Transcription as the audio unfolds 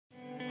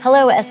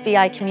Hello,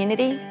 SBI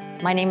community.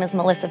 My name is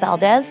Melissa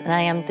Valdez, and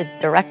I am the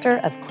Director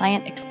of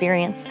Client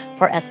Experience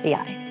for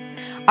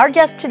SBI. Our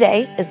guest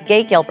today is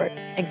Gaye Gilbert,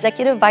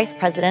 Executive Vice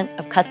President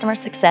of Customer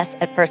Success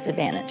at First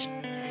Advantage.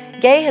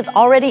 Gaye has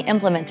already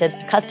implemented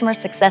a customer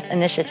success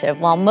initiative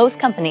while most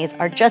companies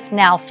are just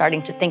now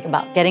starting to think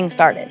about getting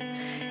started.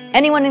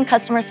 Anyone in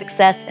customer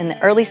success in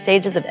the early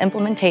stages of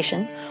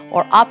implementation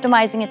or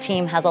optimizing a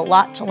team has a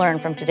lot to learn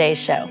from today's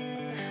show.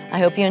 I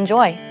hope you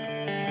enjoy.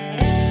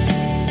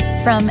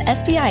 From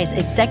SBI's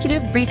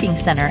Executive Briefing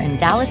Center in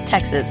Dallas,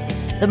 Texas,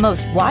 the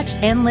most watched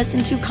and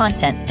listened to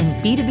content in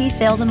B2B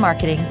sales and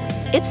marketing,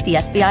 it's the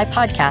SBI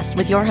Podcast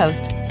with your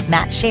host,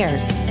 Matt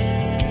Shares.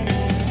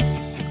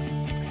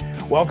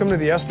 Welcome to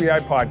the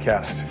SBI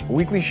Podcast, a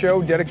weekly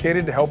show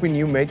dedicated to helping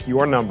you make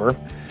your number.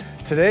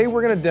 Today,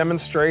 we're going to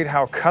demonstrate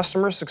how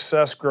customer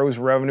success grows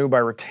revenue by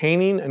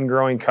retaining and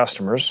growing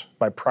customers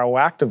by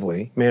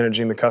proactively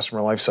managing the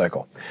customer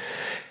lifecycle.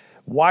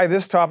 Why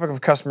this topic of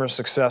customer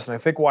success, and I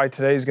think why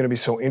today is going to be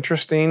so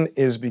interesting,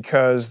 is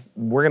because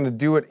we're going to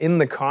do it in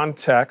the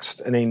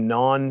context, in a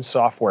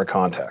non-software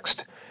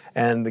context.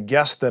 And the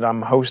guest that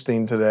I'm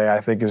hosting today, I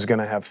think, is going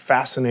to have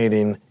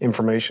fascinating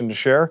information to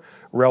share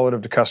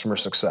relative to customer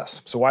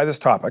success. So why this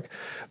topic?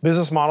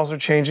 Business models are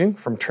changing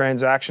from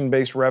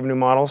transaction-based revenue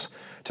models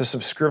to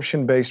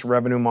subscription-based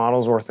revenue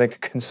models, or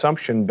think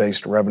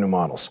consumption-based revenue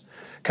models.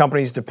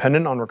 Companies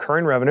dependent on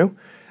recurring revenue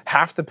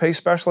have to pay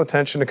special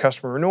attention to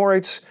customer renewal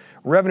rates,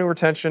 revenue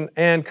retention,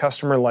 and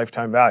customer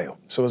lifetime value.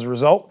 So as a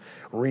result,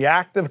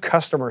 reactive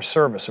customer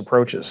service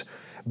approaches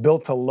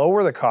built to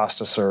lower the cost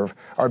to serve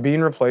are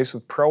being replaced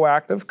with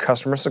proactive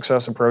customer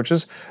success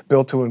approaches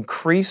built to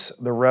increase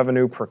the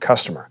revenue per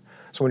customer.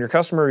 So when your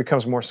customer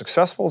becomes more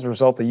successful as a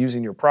result of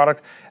using your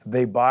product,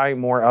 they buy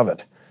more of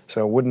it.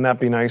 So wouldn't that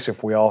be nice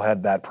if we all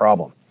had that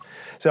problem?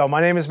 So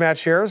my name is Matt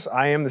Shares.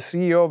 I am the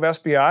CEO of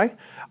SBI.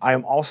 I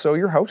am also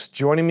your host.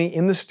 Joining me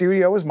in the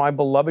studio is my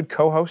beloved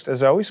co-host,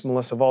 as always,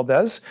 Melissa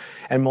Valdez.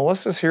 And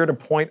Melissa's here to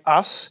point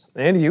us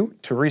and you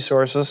to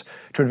resources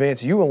to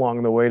advance you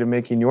along the way to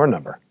making your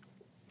number.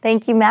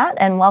 Thank you, Matt,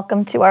 and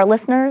welcome to our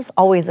listeners.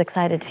 Always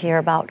excited to hear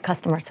about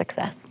customer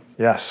success.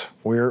 Yes,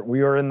 we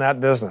are in that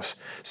business.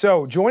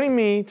 So joining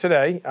me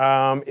today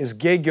is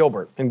Gaye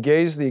Gilbert, and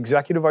Gaye's the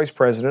Executive Vice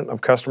President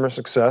of Customer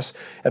Success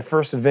at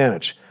First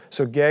Advantage.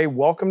 So Gaye,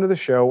 welcome to the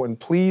show, and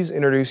please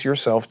introduce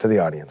yourself to the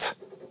audience.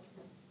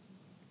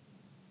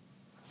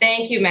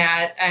 Thank you,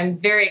 Matt. I'm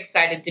very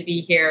excited to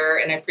be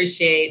here, and I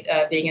appreciate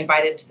being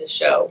invited to the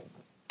show.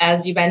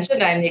 As you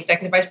mentioned, I'm the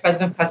Executive Vice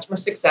President of Customer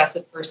Success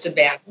at First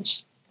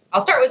Advantage.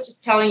 I'll start with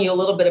just telling you a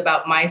little bit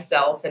about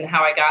myself and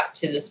how I got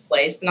to this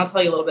place, and I'll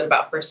tell you a little bit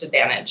about First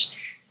Advantage.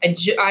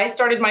 I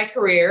started my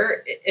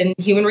career in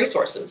human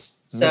resources.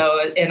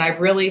 And I've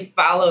really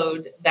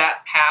followed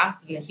that path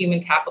in the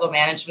human capital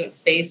management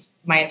space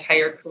my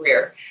entire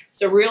career.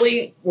 So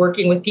really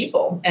working with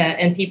people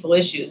and people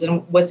issues.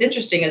 And what's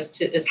interesting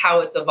is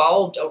how it's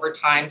evolved over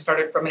time,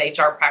 started from an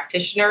HR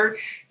practitioner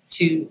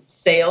to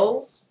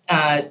sales,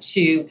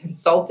 to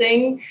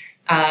consulting,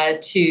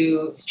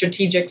 to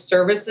strategic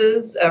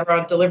services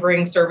around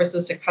delivering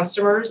services to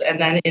customers, and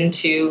then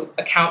into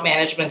account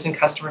management and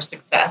customer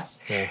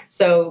success. Yeah.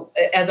 So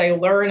as I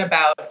learn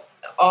about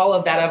all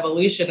of that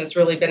evolution, it's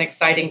really been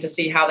exciting to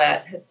see how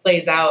that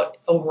plays out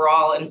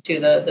overall into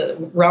the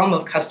realm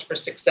of customer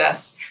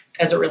success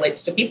as it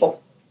relates to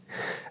people.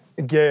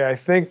 Gaye, I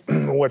think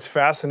what's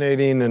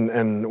fascinating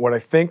and what I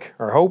think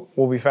or hope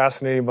will be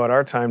fascinating about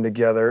our time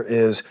together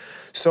is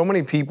so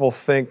many people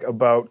think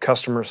about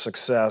customer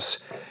success.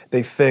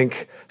 They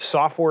think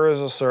software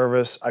as a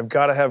service, I've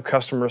got to have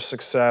customer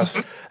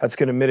success that's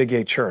going to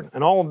mitigate churn.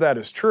 And all of that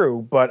is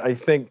true, but I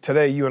think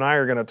today you and I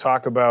are going to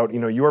talk about,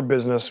 your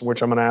business,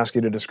 which I'm going to ask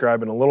you to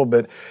describe in a little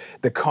bit,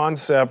 the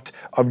concept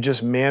of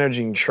just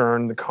managing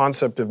churn, the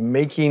concept of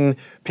making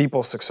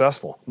people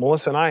successful.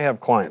 Melissa and I have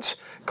clients.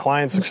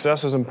 Client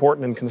success is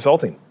important in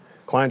consulting.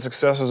 Client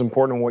success is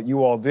important in what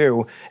you all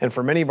do. And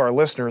for many of our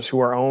listeners who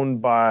are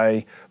owned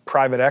by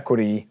private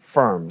equity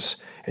firms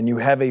and you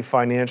have a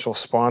financial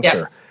sponsor,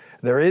 yes,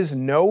 there is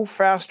no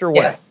faster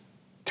way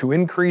to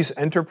increase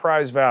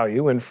enterprise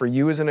value and for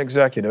you as an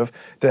executive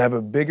to have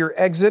a bigger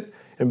exit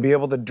and be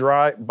able to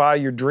buy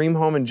your dream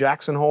home in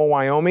Jackson Hole,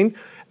 Wyoming,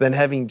 than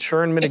having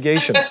churn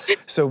mitigation.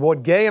 So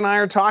what Gaye and I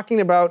are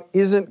talking about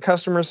isn't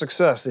customer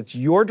success. It's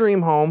your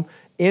dream home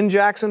in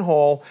Jackson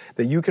Hole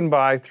that you can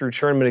buy through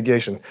churn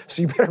mitigation.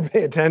 So you better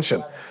pay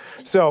attention.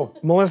 So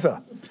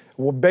Melissa,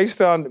 well,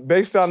 based on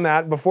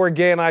that, before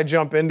Gaye and I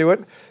jump into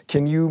it,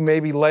 can you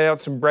maybe lay out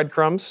some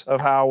breadcrumbs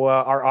of how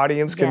our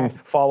audience can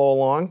follow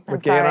along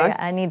with Gaye and I?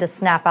 I need to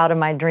snap out of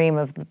my dream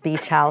of the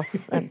beach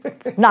house.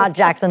 It's not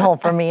Jackson Hole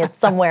for me. It's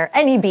somewhere.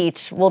 Any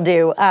beach will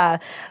do.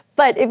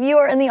 But if you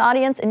are in the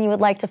audience and you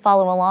would like to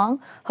follow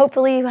along,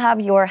 hopefully you have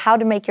your How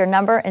to Make Your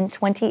Number in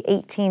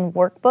 2018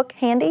 workbook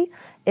handy.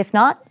 If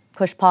not,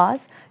 push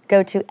pause,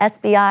 go to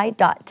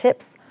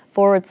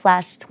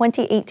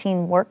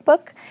sbi.tips/2018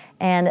 workbook,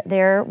 and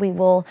there we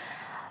will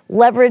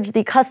leverage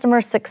the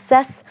customer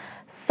success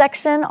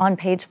section on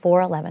page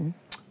 411.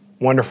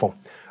 Wonderful.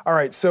 All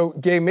right, so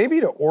Gaye, maybe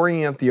to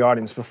orient the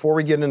audience, before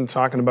we get into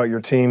talking about your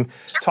team,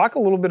 talk a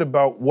little bit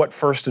about what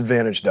First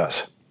Advantage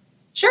does.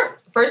 Sure.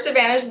 First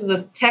Advantage is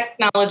a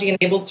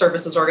technology-enabled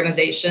services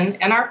organization,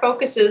 and our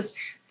focus is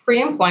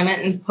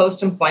pre-employment and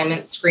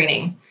post-employment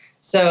screening.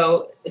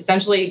 So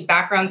essentially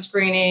background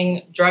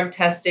screening, drug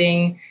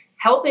testing,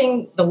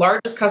 helping the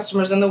largest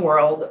customers in the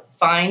world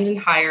find and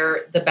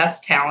hire the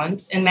best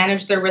talent and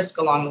manage their risk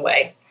along the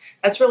way.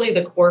 That's really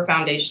the core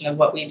foundation of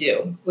what we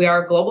do. We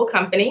are a global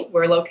company.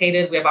 We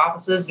have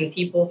offices and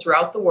people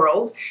throughout the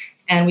world,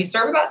 and we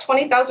serve about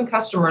 20,000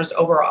 customers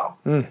overall.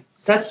 So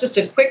that's just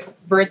a quick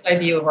bird's eye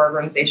view of our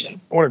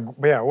organization.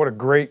 What a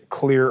great,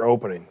 clear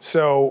opening.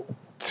 So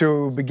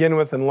to begin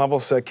with and level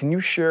set, can you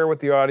share with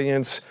the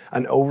audience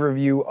an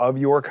overview of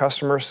your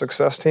customer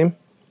success team?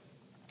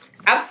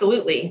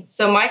 Absolutely.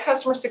 So my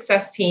customer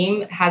success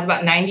team has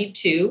about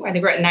 92. I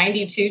think we're at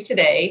 92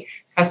 today.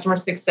 Customer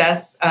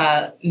success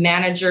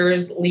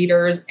managers,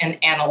 leaders, and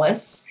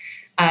analysts.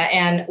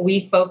 And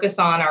we focus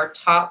on our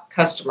top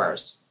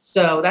customers.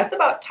 So that's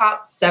about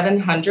top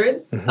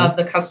 700 of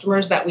the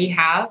customers that we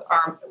have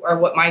are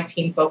what my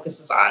team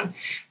focuses on.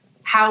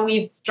 How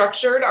we've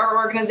structured our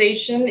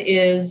organization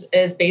is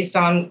based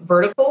on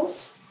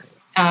verticals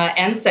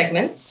and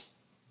segments.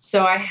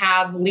 So I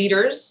have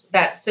leaders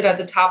that sit at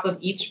the top of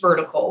each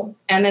vertical.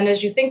 And then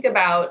as you think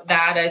about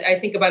that, I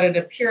think about it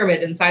a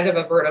pyramid inside of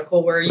a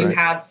vertical where you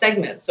have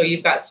segments. So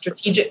you've got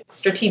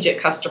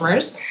strategic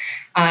customers. So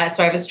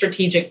I have a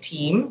strategic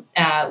team,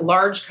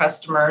 large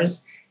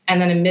customers, and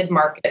then a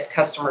mid-market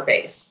customer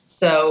base.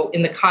 So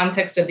in the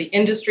context of the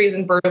industries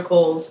and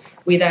verticals,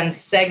 we then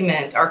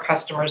segment our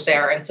customers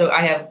there. And so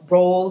I have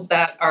roles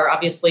that are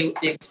obviously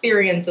the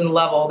experience and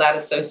level that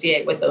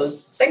associate with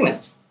those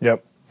segments.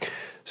 Yep.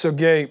 So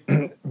Gaye,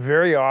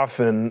 very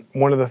often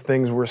one of the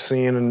things we're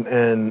seeing,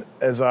 and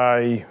as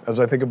I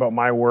think about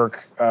my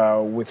work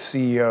with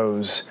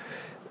CEOs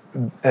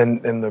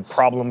and the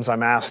problems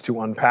I'm asked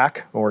to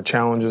unpack or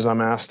challenges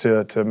I'm asked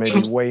to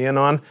maybe weigh in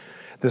on,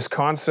 this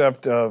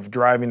concept of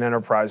driving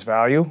enterprise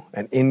value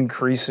and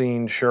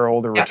increasing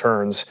shareholder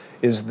returns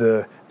is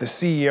the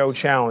CEO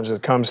challenge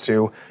that comes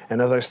to.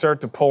 And as I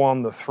start to pull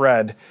on the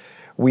thread,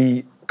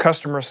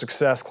 customer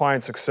success,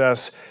 client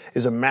success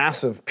is a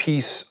massive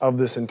piece of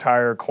this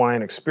entire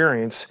client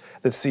experience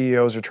that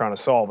CEOs are trying to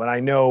solve. And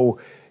I know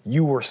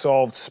you were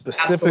solved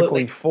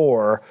specifically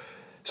for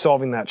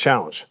solving that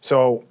challenge.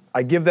 So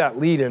I give that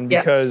lead in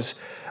because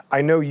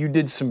I know you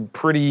did some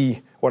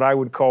pretty, what I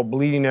would call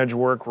bleeding edge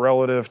work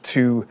relative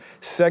to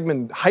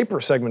hyper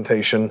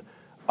segmentation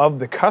of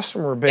the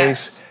customer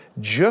base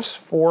just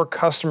for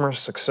customer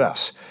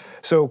success.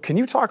 So can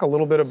you talk a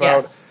little bit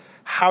about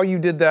how you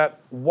did that,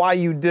 why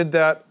you did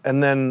that,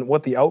 and then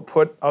what the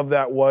output of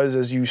that was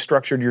as you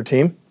structured your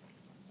team?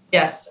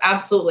 Yes,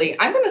 absolutely.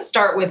 I'm going to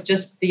start with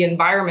just the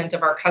environment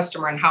of our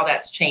customer and how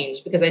that's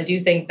changed, because I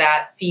do think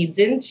that feeds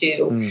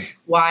into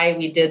why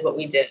we did what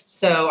we did.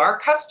 So our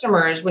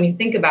customers, when you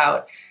think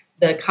about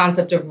the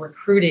concept of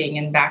recruiting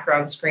and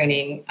background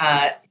screening,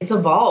 it's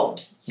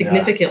evolved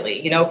significantly.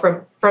 You know,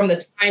 from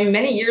the time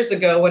many years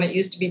ago when it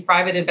used to be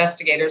private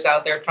investigators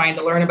out there trying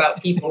to learn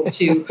about people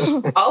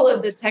to all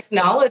of the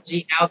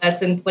technology now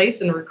that's in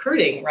place in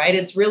recruiting, right?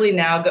 It's really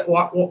now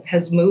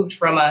has moved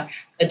from a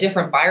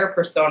different buyer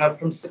persona,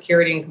 from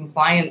security and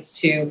compliance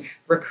to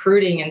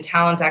recruiting and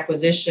talent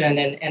acquisition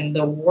and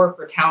the war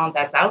for talent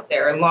that's out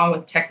there, along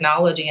with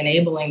technology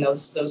enabling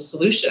those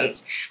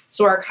solutions.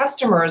 So our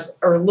customers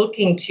are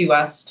looking to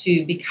us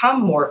to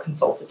become more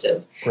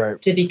consultative,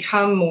 to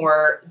become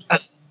more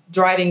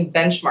driving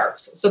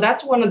benchmarks. So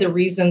that's one of the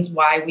reasons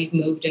why we've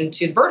moved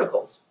into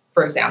verticals,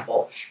 for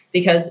example,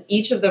 because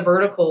each of the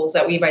verticals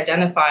that we've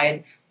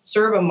identified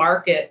serve a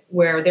market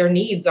where their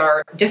needs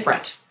are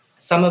different.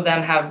 Some of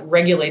them have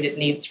regulated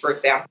needs, for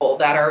example,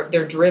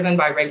 they're driven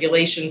by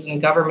regulations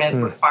and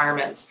government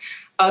requirements.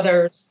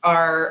 Others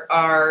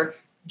are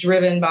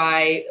driven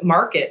by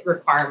market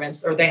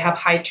requirements, or they have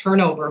high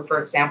turnover, for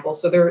example.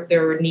 So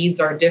their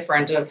needs are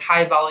different, of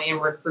high volume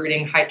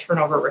recruiting, high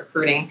turnover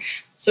recruiting.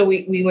 So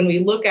when we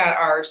look at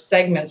our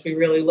segments, we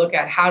really look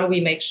at how do we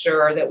make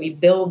sure that we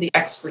build the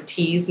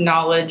expertise,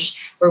 knowledge,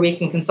 where we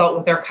can consult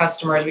with our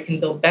customers, we can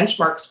build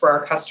benchmarks for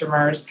our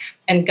customers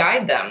and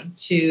guide them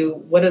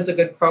to what does a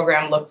good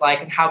program look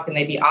like and how can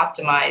they be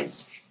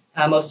optimized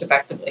most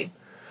effectively.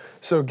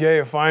 So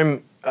Gaye,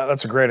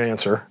 that's a great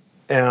answer.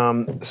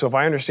 So if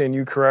I understand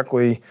you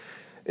correctly,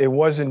 it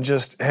wasn't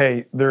just,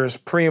 hey, there's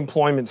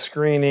pre-employment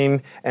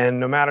screening, and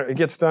no matter, it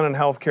gets done in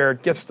healthcare,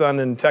 it gets done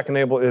in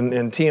tech-enabled, in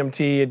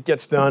TMT, it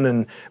gets done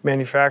in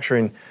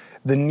manufacturing.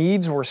 The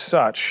needs were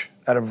such,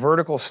 at a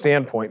vertical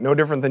standpoint, no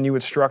different than you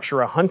would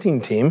structure a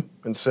hunting team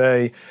and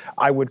say,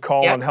 I would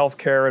call on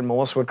healthcare, and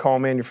Melissa would call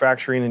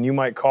manufacturing, and you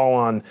might call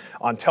on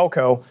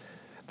telco.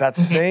 That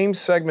same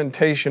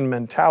segmentation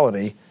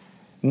mentality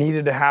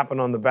needed to happen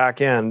on the back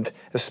end,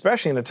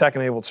 especially in a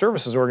tech-enabled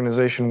services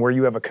organization where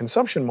you have a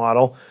consumption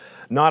model,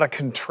 not a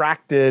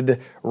contracted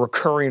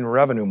recurring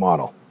revenue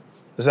model.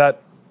 Is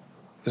that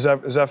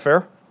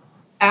fair?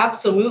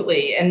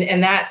 Absolutely.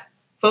 And that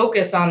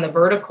focus on the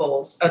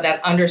verticals of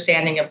that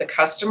understanding of the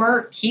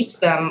customer keeps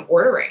them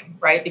ordering,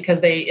 right? Because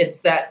it's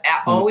that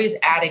always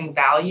adding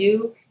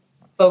value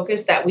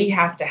focus that we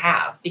have to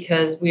have,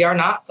 because we are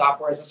not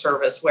software as a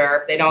service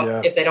where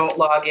if they don't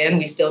log in,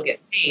 we still get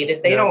paid.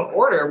 If they don't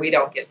order, we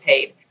don't get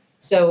paid.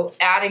 So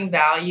adding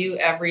value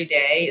every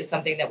day is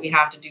something that we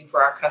have to do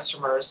for our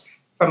customers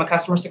from a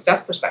customer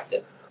success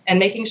perspective, and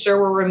making sure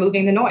we're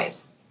removing the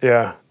noise.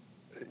 Yeah.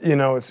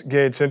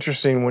 Gaye, it's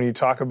interesting when you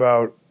talk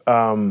about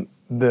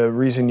the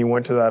reason you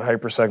went to that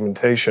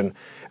hyper-segmentation.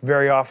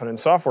 Very often in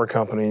software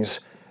companies,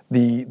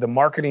 the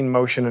marketing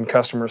motion and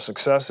customer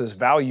success is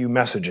value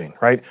messaging,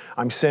 right?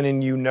 I'm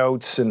sending you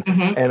notes and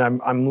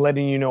I'm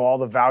letting you know all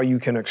the value you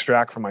can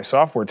extract from my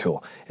software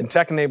tool. In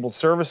tech-enabled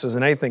services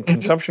and anything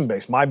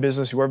consumption-based, my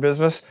business, your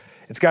business,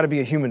 it's got to be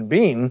a human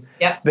being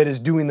that is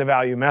doing the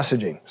value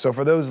messaging. So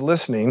for those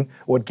listening,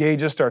 what Gaye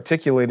just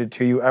articulated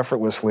to you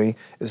effortlessly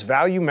is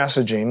value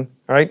messaging,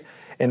 right?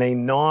 In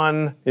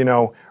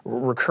a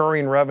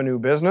recurring revenue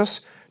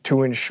business,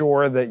 to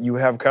ensure that you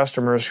have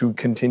customers who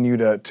continue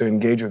to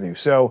engage with you.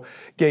 So,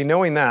 Gaye,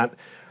 knowing that,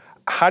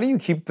 how do you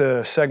keep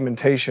the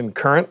segmentation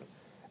current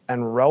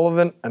and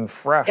relevant and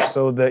fresh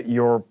so that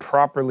you're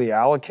properly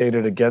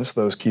allocated against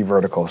those key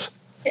verticals?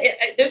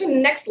 There's a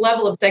next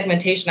level of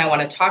segmentation I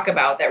want to talk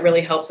about that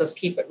really helps us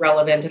keep it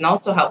relevant and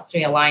also helps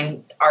me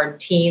align our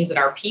teams and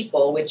our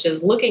people, which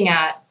is looking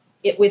at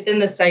it within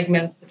the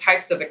segments, the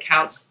types of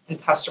accounts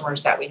and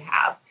customers that we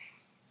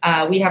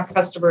have. We have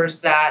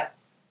customers that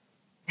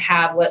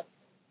have what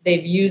they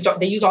use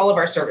all of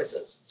our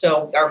services.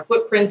 So our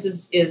footprint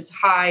is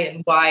high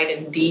and wide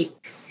and deep.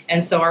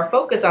 And so our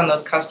focus on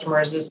those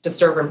customers is to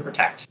serve and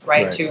protect,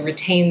 right? To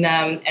retain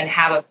them and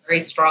have a very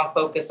strong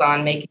focus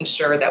on making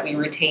sure that we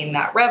retain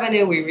that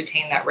revenue, we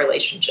retain that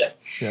relationship.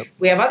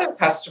 We have other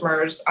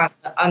customers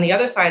on the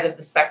other side of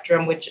the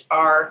spectrum,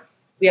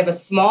 we have a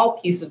small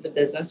piece of the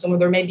business,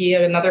 and there may be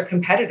another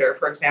competitor,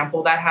 for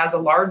example, that has a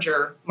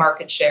larger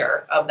market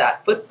share of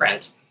that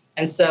footprint.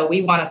 And so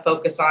we want to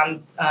focus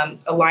on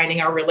aligning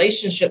our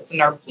relationships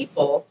and our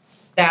people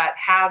that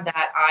have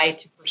that eye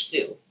to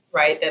pursue,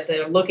 right? That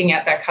they're looking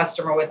at that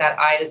customer with that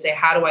eye to say,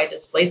 how do I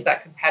displace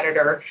that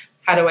competitor?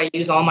 How do I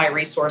use all my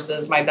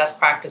resources, my best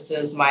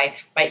practices, my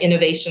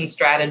innovation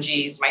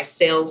strategies, my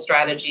sales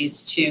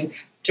strategies to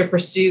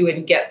pursue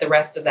and get the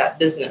rest of that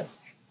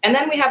business? And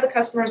then we have the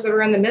customers that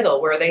are in the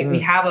middle where we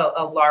have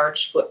a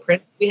large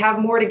footprint. We have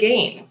more to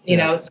gain,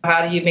 so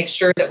how do you make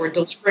sure that we're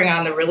delivering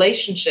on the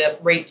relationship,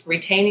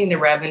 retaining the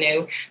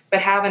revenue, but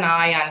have an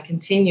eye on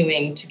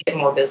continuing to get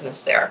more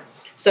business there?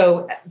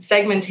 So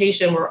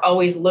segmentation, we're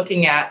always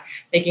looking at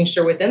making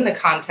sure within the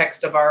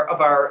context of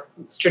our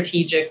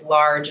strategic,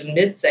 large, and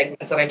mid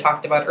segments that I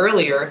talked about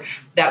earlier,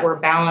 that we're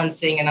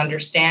balancing and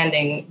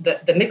understanding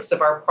the mix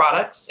of our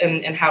products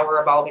and how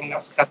we're evolving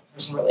those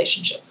customers and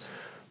relationships.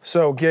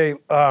 So, Gaye,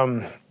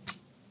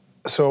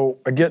 so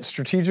I get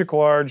strategic,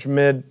 large,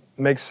 mid,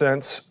 makes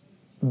sense.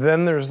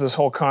 Then there's this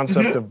whole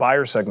concept of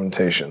buyer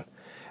segmentation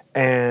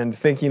and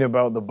thinking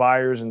about the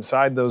buyers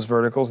inside those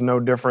verticals, no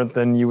different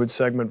than you would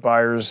segment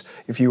buyers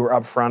if you were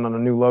upfront on a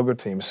new logo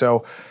team.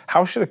 So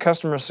how should a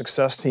customer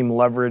success team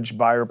leverage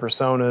buyer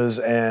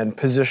personas and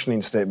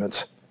positioning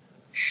statements?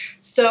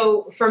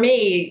 So for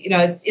me,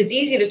 it's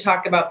easy to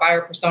talk about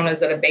buyer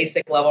personas at a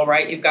basic level,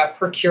 right? You've got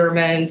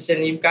procurement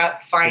and you've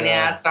got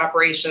finance,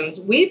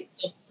 operations. We've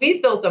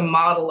built a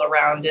model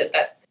around it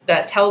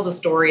that tells a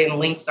story and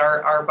links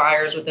our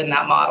buyers within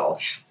that model.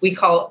 We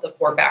call it the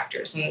 4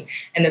 factors. And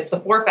it's the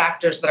 4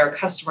 factors that our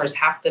customers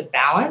have to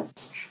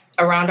balance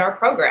around our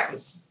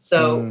programs.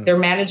 So they're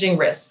managing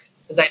risk,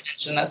 as I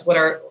mentioned. That's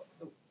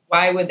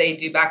why would they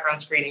do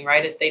background screening,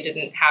 right? If they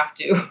didn't have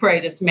to,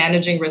 right? It's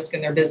managing risk in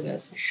their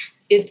business.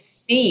 It's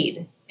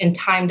speed and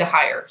time to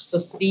hire. So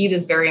speed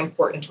is very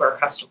important to our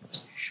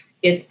customers.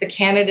 It's the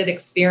candidate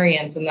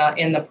experience in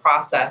the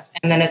process,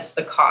 and then it's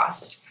the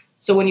cost.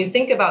 So when you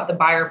think about the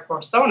buyer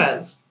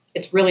personas,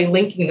 it's really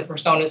linking the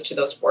personas to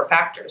those 4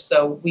 factors.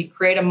 So we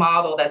create a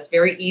model that's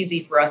very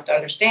easy for us to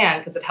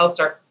understand because it helps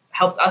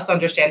us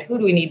understand who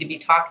do we need to be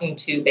talking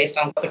to based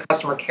on what the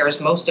customer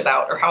cares most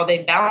about or how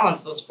they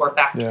balance those 4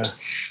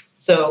 factors.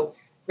 So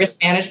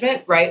risk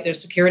management, right?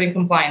 There's security and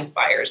compliance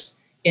buyers.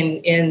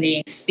 In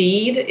the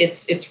speed,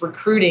 it's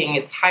recruiting,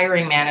 it's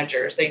hiring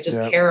managers. They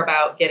just care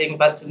about getting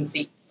butts and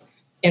seats.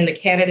 In the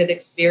candidate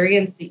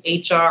experience, the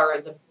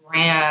HR, the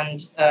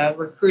brand,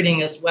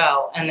 recruiting as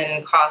well. And then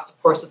in cost,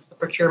 of course, it's the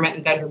procurement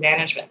and vendor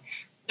management.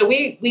 So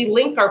we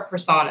link our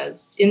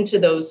personas into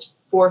those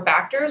 4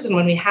 factors. And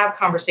when we have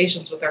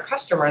conversations with our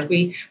customers,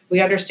 we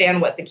understand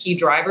what the key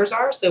drivers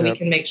are. So we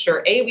can make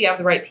sure, A, we have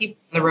the right people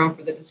in the room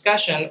for the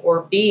discussion,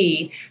 or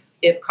B,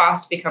 if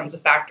cost becomes a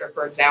factor,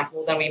 for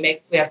example, then we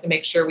have to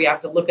make sure we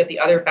have to look at the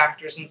other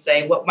factors and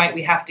say, what might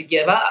we have to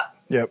give up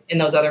in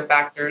those other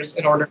factors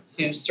in order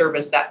to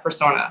service that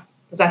persona?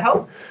 Does that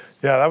help?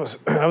 Yeah, that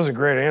was a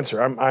great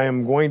answer. I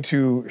am going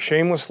to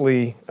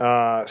shamelessly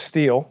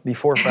steal the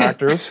 4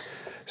 factors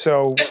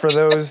So for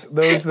those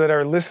that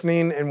are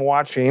listening and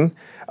watching,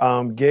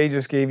 Gaye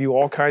just gave you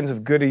all kinds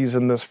of goodies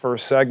in this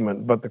first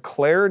segment, but the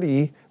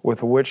clarity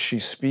with which she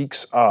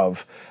speaks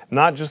of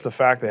not just the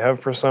fact they have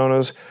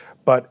personas,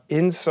 but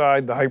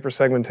inside the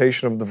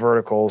hypersegmentation of the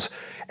verticals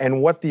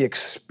and what the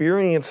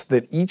experience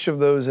that each of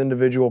those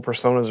individual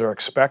personas are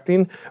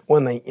expecting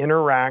when they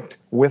interact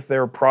with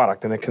their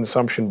product in a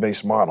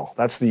consumption-based model.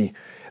 That's the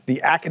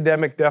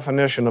academic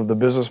definition of the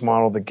business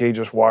model that Gaye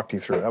just walked you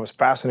through. That was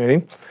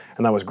fascinating,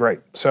 and that was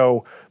great.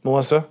 So,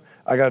 Melissa,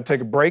 I got to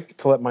take a break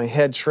to let my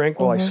head shrink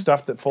while I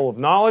stuffed it full of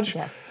knowledge.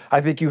 Yes.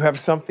 I think you have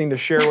something to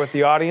share with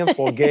the audience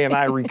while Gaye and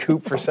I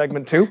recoup for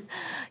segment 2.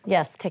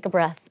 Yes, take a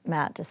breath,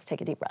 Matt. Just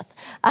take a deep breath.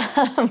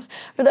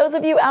 For those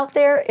of you out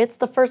there, it's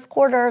the first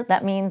quarter.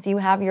 That means you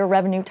have your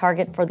revenue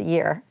target for the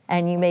year.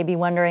 And you may be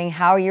wondering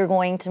how you're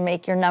going to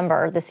make your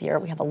number this year.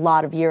 We have a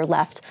lot of year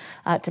left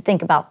to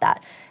think about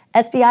that.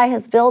 SBI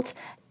has built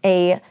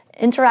an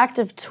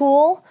interactive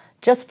tool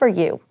just for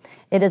you.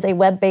 It is a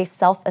web-based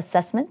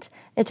self-assessment.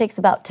 It takes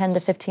about 10 to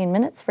 15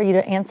 minutes for you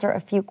to answer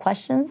a few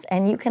questions,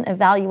 and you can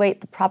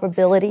evaluate the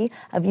probability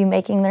of you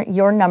making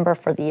your number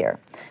for the year.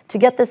 To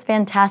get this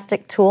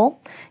fantastic tool,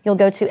 you'll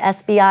go to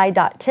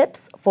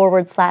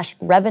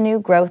sbi.tips/revenue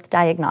growth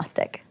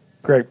diagnostic.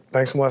 Great.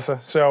 Thanks, Melissa.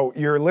 So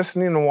you're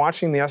listening and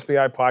watching the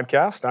SBI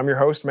podcast. I'm your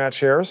host, Matt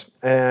Shares,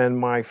 and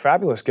my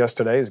fabulous guest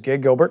today is Gaye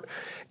Gilbert.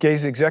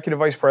 Gaye's the Executive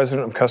Vice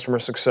President of Customer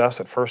Success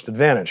at First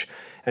Advantage.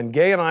 And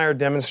Gaye and I are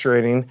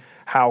demonstrating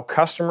how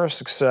customer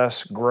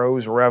success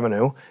grows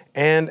revenue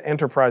and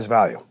enterprise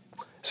value.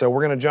 So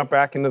we're going to jump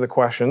back into the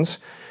questions.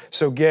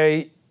 So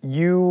Gaye,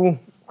 you,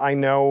 I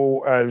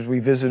know, as we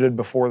visited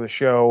before the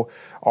show,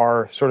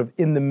 are sort of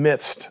in the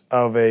midst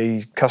of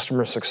a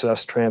customer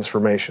success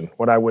transformation.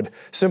 What I would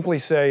simply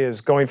say is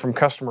going from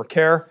customer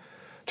care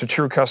to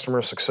true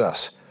customer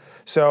success.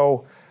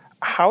 So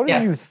how do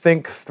you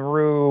think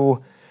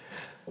through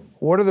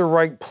what are the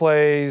right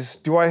plays?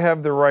 Do I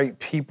have the right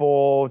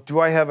people? Do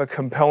I have a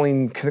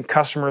compelling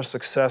customer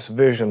success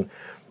vision?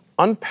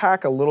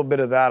 Unpack a little bit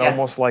of that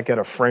almost like at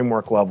a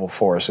framework level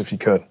for us, if you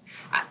could.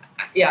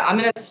 Yeah, I'm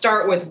going to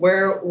start with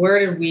where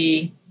were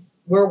we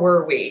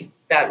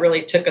that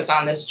really took us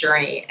on this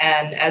journey.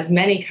 And as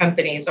many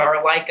companies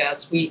are like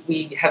us,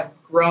 we have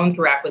grown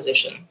through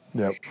acquisition.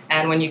 Yep.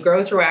 And when you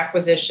grow through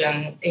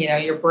acquisition,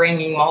 you're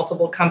bringing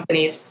multiple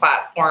companies,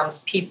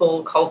 platforms,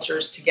 people,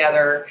 cultures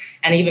together,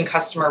 and even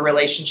customer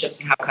relationships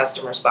and how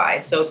customers buy.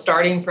 So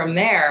starting from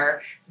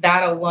there,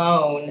 that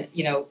alone,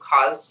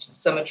 caused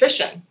some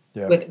attrition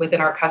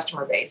within our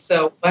customer base.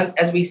 So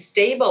as we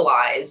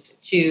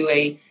stabilized to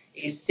a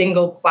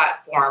single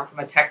platform from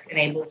a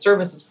tech-enabled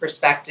services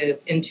perspective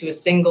into a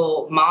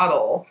single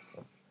model,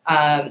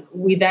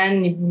 we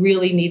then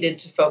really needed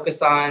to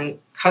focus on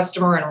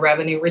customer and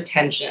revenue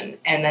retention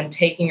and then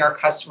taking our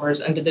customers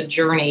into the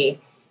journey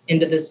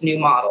into this new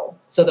model.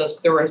 So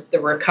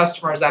there were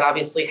customers that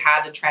obviously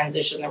had to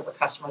transition. There were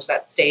customers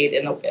that stayed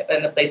in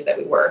the place that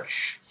we were.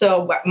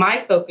 So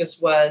my focus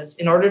was,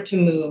 in order to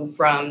move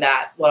from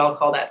that, what I'll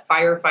call that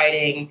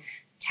firefighting,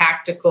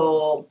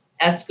 tactical,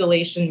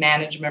 escalation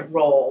management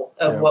role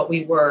of what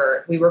we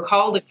were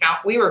called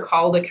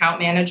account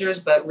managers,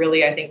 but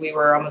really I think we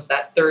were almost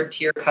that third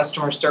tier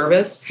customer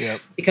service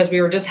because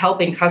we were just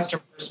helping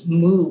customers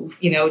move,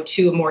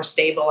 to a more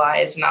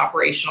stabilized and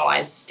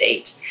operationalized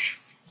state.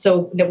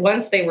 So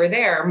once they were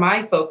there,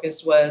 my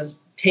focus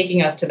was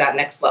taking us to that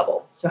next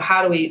level. So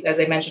how do we, as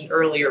I mentioned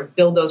earlier,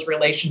 build those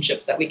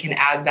relationships that we can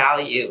add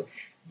value,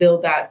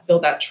 build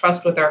that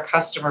trust with our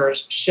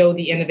customers, show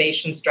the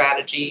innovation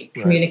strategy,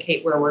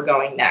 communicate where we're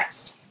going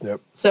next.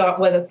 So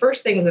one of the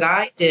first things that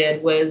I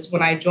did was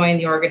when I joined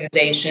the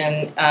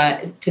organization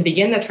to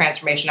begin the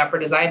transformation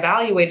effort is I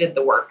evaluated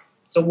the work.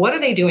 So what are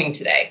they doing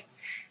today?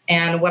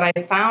 And what I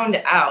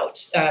found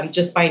out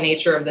just by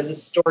nature of the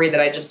story that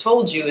I just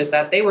told you is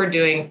that they were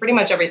doing pretty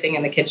much everything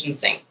in the kitchen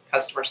sink: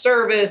 customer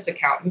service,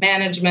 account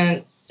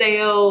management,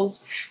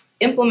 sales,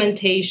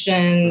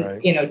 implementation,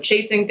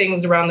 chasing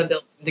things around the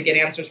building to get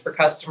answers for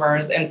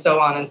customers, and so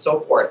on and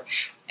so forth.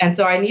 And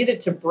so I needed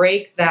to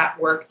break that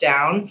work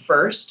down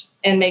first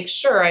and make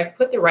sure I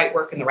put the right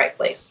work in the right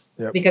place,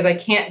 because I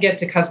can't get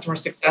to customer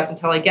success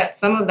until I get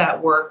some of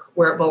that work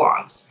where it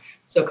belongs.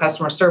 So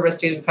customer service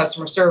to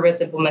customer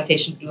service,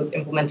 implementation to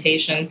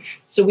implementation.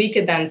 So we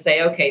could then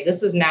say, okay,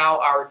 this is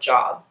now our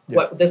job.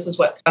 This is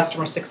what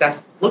customer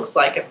success looks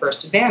like at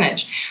First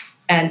Advantage.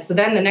 And so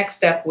then the next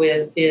step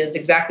is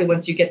exactly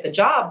once you get the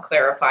job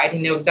clarified, you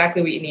know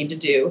exactly what you need to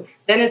do,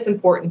 then it's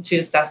important to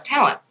assess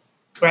talent,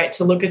 right?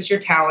 To look at your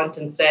talent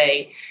and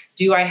say,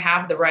 do I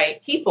have the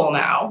right people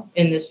now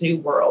in this new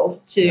world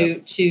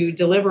to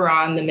deliver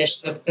on the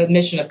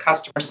mission of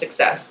customer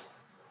success?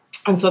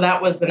 And so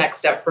that was the next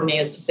step for me,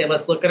 is to say,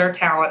 let's look at our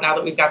talent now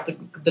that we've got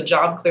the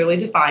job clearly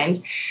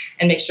defined,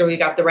 and make sure we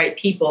got the right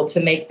people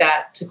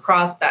to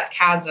cross that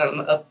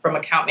chasm from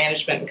account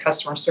management and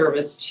customer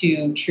service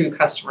to true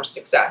customer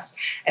success.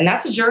 And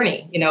that's a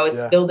journey,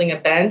 it's building a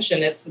bench,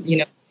 and it's,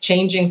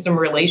 changing some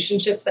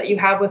relationships that you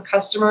have with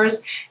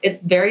customers,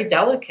 it's very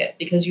delicate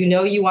because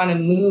you want to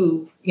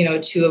move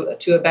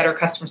to a better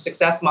customer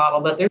success model,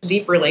 but there's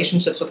deep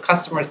relationships with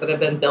customers that have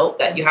been built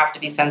that you have to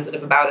be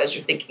sensitive about as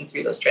you're thinking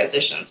through those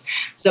transitions.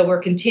 So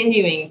we're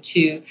continuing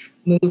to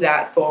move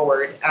that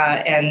forward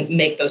and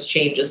make those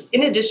changes.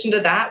 In addition to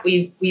that,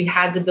 we've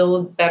had to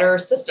build better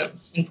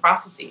systems and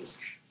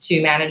processes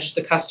to manage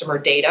the customer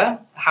data,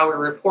 how we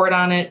report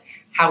on it,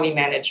 how we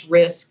manage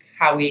risk,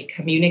 how we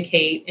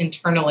communicate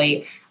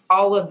internally.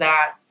 All of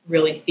that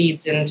really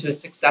feeds into a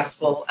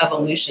successful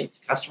evolution to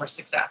customer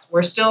success.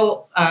 We're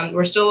still on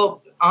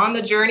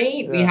the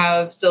journey. Yeah. We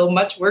have still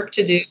much work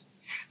to do,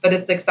 but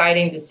it's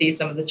exciting to see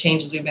some of the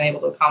changes we've been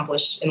able to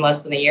accomplish in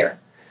less than a year.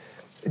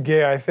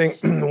 Gaye, I think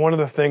one of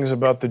the things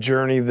about the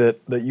journey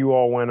that you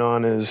all went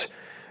on is,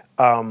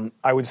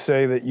 I would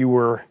say that you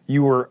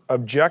were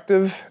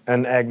objective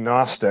and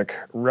agnostic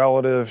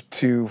relative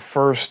to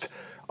first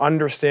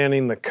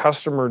understanding the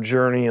customer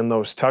journey and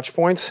those touch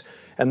points,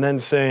 and then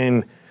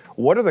saying,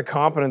 what are the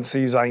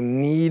competencies I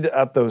need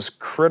at those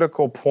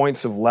critical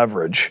points of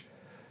leverage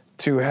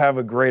to have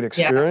a great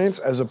experience, yes,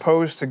 as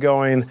opposed to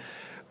going,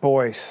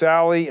 boy,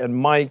 Sally and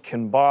Mike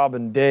and Bob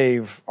and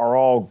Dave are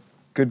all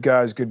good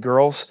guys, good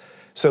girls,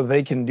 so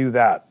they can do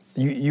that.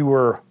 You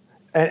were,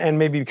 and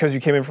maybe because you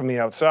came in from the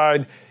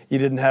outside, you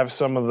didn't have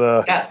some of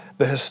the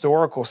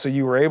historical, so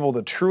you were able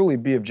to truly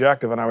be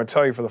objective. And I would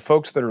tell you, for the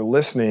folks that are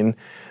listening,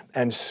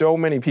 and so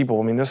many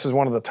people, I mean, this is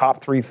one of the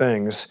top 3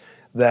 things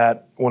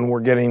that when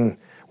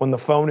the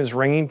phone is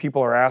ringing,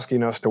 people are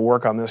asking us to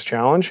work on this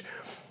challenge.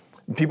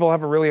 People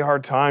have a really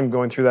hard time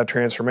going through that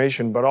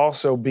transformation, but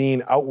also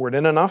being outward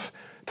in enough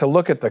to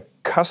look at the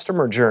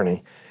customer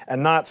journey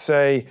and not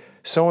say,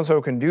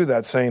 so-and-so can do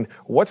that, saying,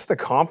 what's the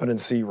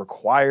competency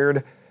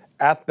required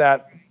at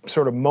that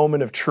sort of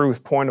moment of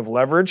truth, point of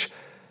leverage,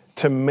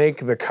 to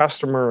make the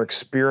customer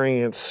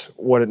experience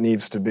what it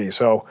needs to be.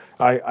 So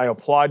I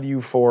applaud you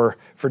for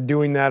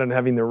doing that and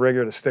having the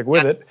rigor to stick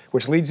with it,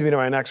 which leads me to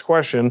my next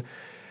question.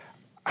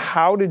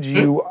 How did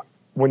you,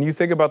 when you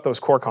think about those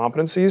core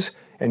competencies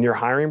and your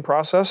hiring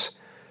process,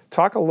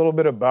 talk a little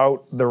bit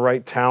about the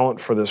right talent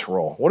for this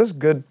role. What does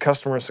good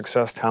customer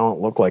success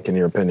talent look like in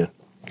your opinion?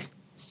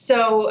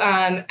 So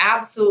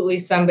absolutely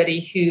somebody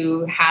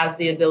who has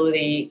the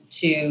ability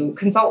to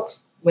consult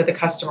with a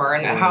customer.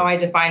 And how I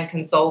define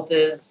consult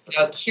is,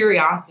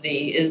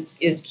 curiosity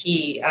is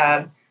key.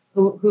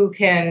 Who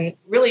can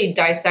really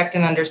dissect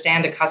and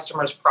understand a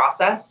customer's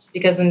process,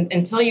 because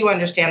until you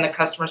understand the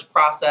customer's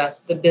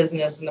process, the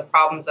business and the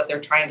problems that they're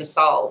trying to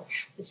solve,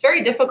 it's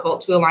very difficult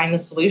to align the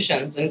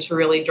solutions and to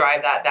really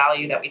drive that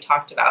value that we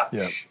talked about.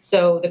 Yeah.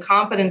 So the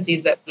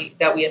competencies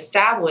that we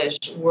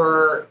established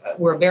were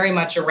very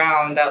much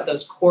around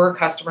those core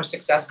customer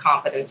success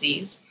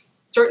competencies.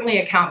 Certainly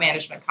account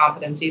management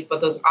competencies,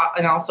 but those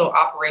and also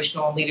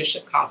operational and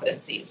leadership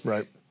competencies.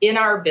 Right. In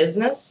our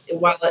business,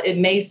 while it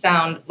may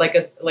sound like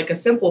a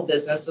simple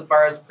business as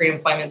far as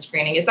pre-employment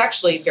screening, it's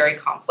actually very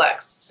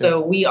complex.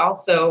 So we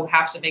also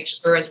have to make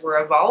sure, as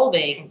we're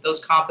evolving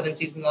those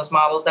competencies and those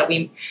models, that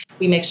we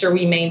make sure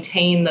we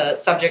maintain the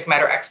subject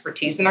matter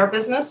expertise in our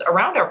business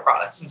around our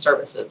products and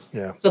services,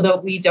 so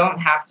that we don't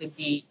have to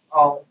be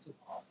all to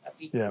all, that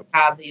we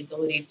have the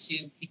ability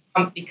to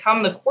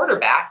become the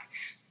quarterback,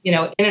 in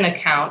an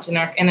account, in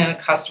a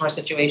customer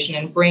situation,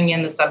 and bring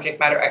in the subject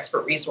matter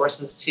expert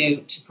resources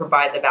to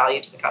provide the value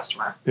to the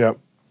customer. Yeah.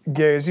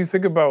 Gaye, as you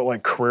think about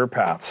like career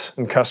paths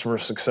and customer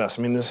success,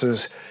 I mean, this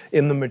is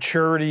in the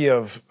maturity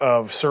of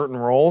certain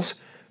roles.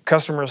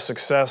 Customer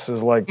success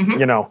is like,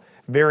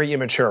 very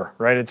immature,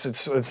 right?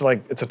 It's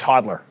like it's a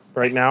toddler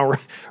right now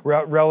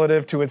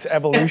relative to its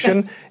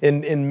evolution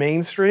in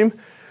mainstream.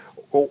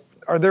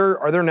 Are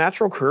there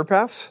natural career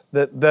paths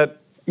that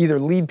either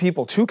lead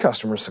people to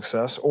customer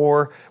success,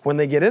 or when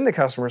they get into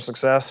customer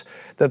success,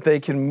 that they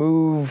can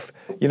move,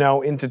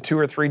 into 2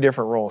 or 3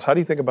 different roles? How do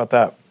you think about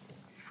that?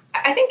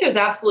 I think there's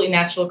absolutely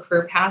natural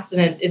career paths,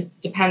 and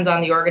it depends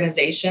on the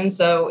organization.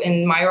 So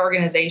in my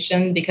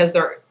organization, because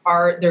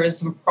there is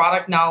some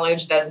product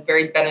knowledge that is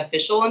very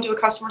beneficial into a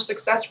customer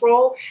success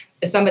role,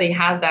 if somebody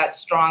has that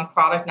strong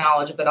product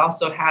knowledge, but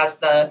also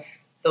has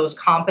those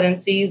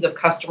competencies of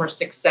customer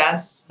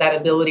success, that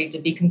ability to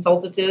be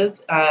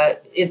consultative,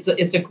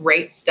 it's a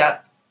great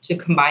step to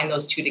combine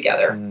those two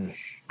together.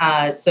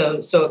 So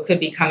it could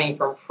be coming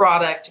from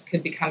product, it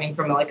could be coming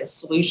from like a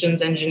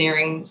solutions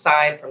engineering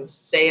side, from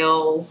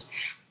sales,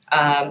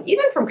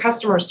 even from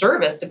customer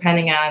service,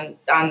 depending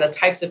on the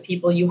types of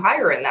people you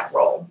hire in that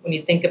role. When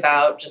you think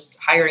about just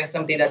hiring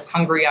somebody that's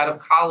hungry out of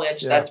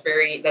college, that's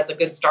a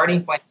good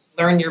starting point.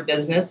 Learn your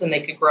business, and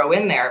they could grow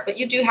in there. But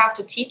you do have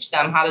to teach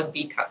them how to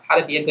be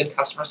a good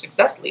customer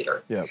success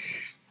leader. Yeah.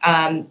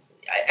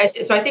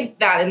 So I think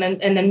that, and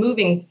then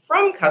moving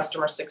from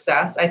customer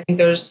success, I think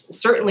there's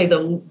certainly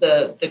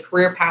the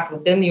career path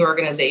within the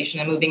organization,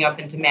 and moving up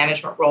into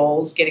management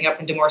roles, getting up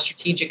into more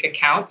strategic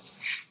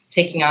accounts,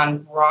 taking on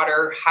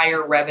broader,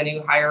 higher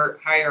revenue,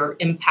 higher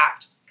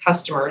impact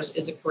customers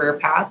is a career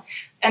path.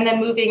 and then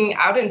moving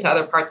out into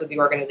other parts of the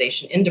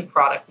organization, into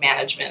product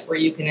management, where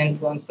you can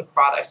influence the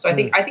product. So I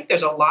think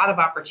there's a lot of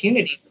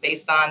opportunities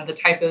based on the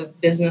type of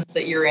business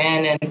that you're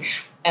in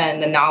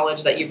and the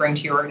knowledge that you bring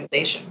to your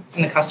organization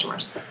and the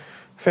customers.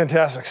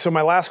 Fantastic. So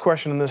my last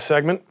question in this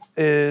segment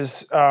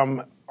is,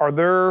 are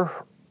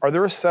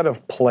there a set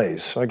of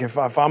plays? Like if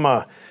I'm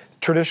a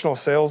traditional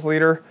sales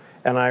leader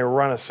and I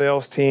run a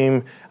sales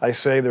team, I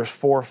say there's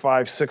 4,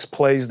 5, 6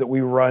 plays that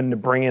we run to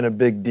bring in a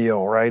big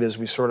deal, right? As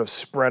we sort of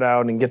spread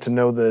out and get to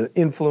know the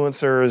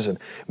influencers and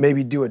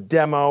maybe do a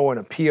demo and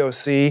a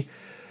POC.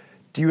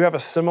 Do you have a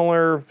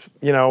similar,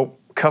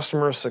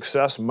 customer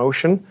success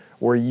motion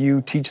where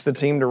you teach the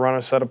team to run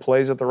a set of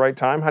plays at the right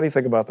time? How do you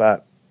think about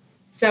that?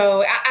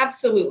 So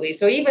absolutely.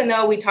 So even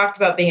though we talked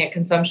about being a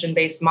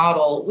consumption-based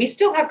model, we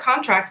still have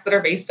contracts that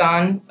are based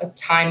on a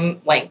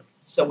time length.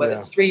 So whether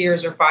it's 3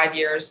 years or 5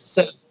 years.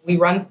 So we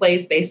run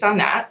plays based on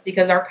that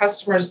because our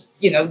customers,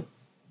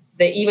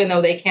 they, even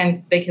though they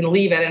can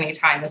leave at any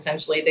time,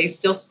 essentially, they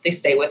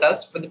stay with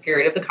us for the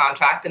period of the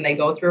contract and they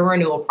go through a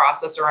renewal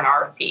process or an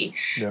RFP.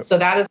 Yep. So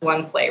that is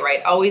one play,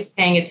 right? Always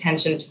paying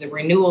attention to the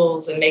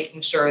renewals and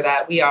making sure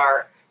that we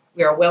are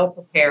well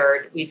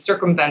prepared. We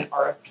circumvent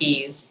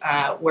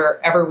RFPs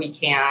wherever we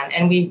can,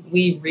 and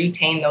we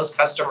retain those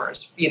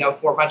customers,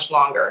 for much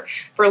longer,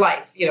 for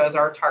life, as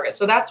our target.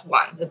 So that's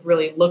one,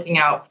 really looking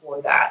out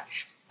for that.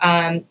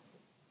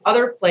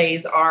 Other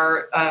plays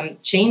are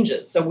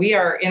changes. So we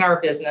are in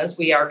our business,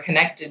 we are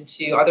connected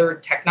to other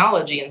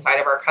technology inside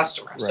of our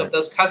customers. Right. So if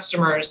those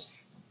customers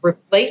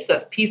replace a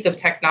piece of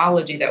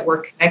technology that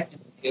we're connected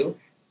to,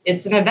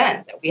 it's an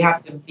event that we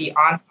have to be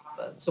on top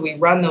of. So we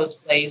run those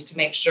plays to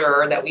make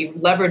sure that we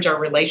leverage our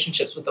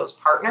relationships with those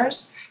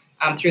partners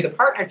through the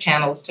partner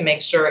channels to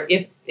make sure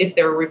if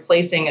they're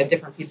replacing a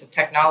different piece of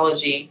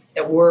technology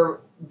that we're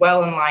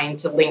well in line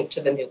to link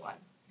to the new one.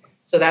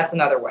 So that's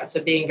another one.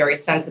 So being very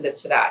sensitive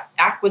to that.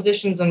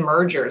 Acquisitions and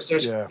mergers,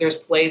 there's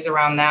plays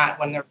around that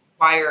when they're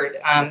required.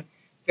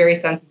 Very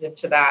sensitive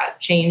to that.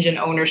 Change in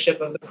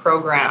ownership of the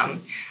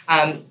program.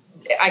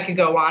 I could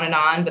go on and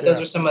on, but those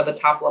are some of the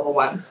top level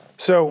ones.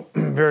 So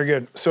very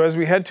good. So as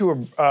we head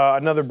to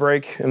another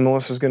break, and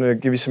Melissa's going to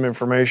give you some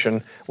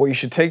information, what you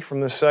should take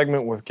from this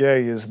segment with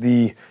Gaye is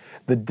the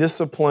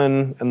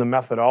discipline and the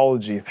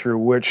methodology through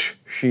which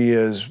she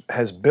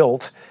has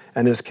built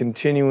and is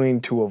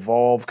continuing to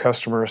evolve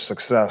customer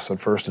success at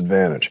First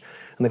Advantage.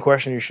 And the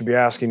question you should be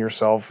asking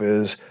yourself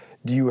is,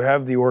 do you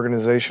have the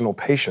organizational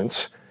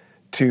patience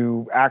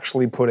to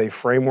actually put a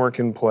framework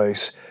in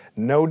place?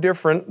 No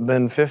different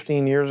than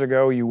 15 years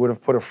ago, you would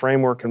have put a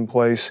framework in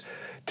place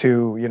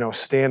to,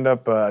 stand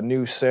up a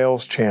new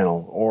sales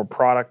channel or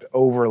product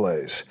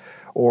overlays.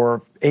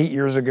 Or 8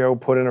 years ago,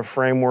 put in a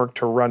framework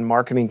to run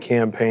marketing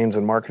campaigns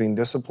and marketing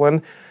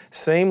discipline.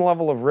 Same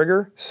level of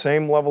rigor,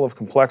 same level of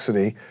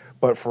complexity,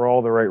 but for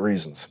all the right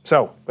reasons.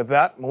 So with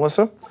that,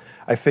 Melissa,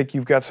 I think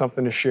you've got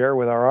something to share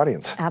with our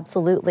audience.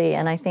 Absolutely,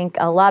 and I think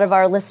a lot of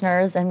our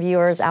listeners and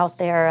viewers out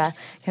there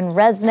can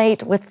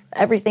resonate with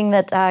everything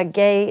that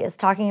Gaye is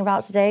talking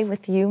about today,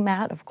 with you,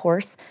 Matt, of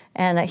course,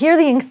 and hear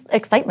the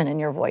excitement in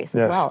your voice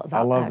as well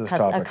about I love this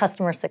topic. A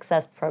customer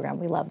success program.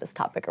 We love this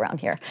topic around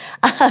here.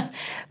 But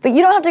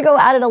you don't have to go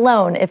at it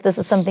alone if this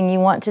is something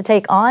you want to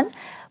take on.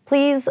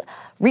 Please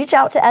reach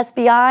out to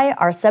SBI.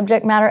 Our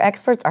subject matter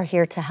experts are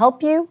here to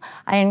help you.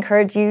 I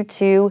encourage you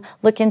to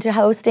look into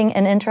hosting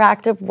an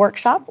interactive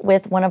workshop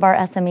with one of our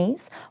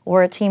SMEs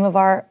or a team of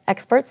our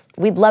experts.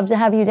 We'd love to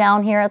have you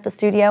down here at the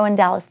studio in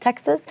Dallas,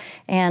 Texas,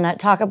 and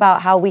talk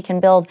about how we can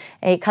build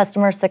a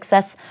customer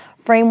success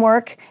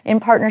framework in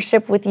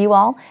partnership with you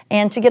all.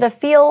 And to get a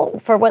feel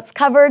for what's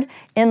covered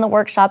in the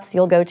workshops,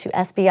 you'll go to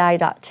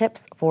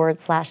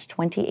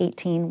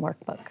sbi.tips/2018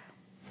 workbook.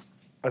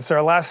 That's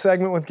our last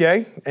segment with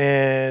Gaye,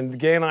 and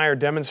Gaye and I are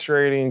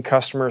demonstrating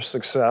customer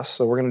success,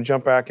 so we're going to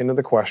jump back into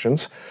the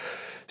questions.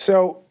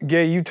 So,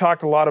 Gaye, you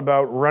talked a lot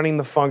about running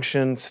the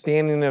function,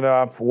 standing it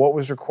up, what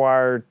was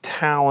required,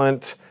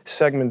 talent,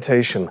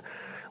 segmentation.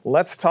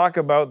 Let's talk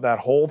about that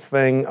whole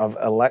thing of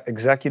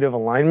executive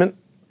alignment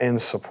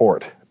and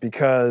support,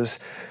 because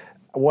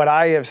what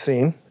I have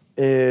seen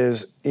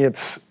is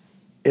it's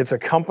a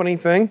company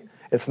thing,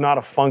 it's not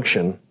a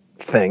function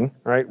thing,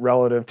 right,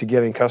 relative to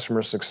getting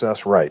customer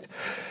success right.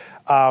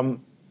 How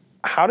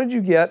do you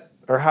get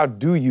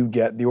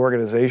the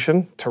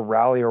organization to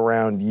rally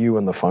around you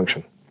and the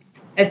function?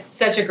 It's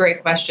such a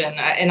great question.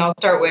 And I'll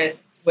start with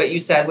what you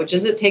said, which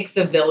is it takes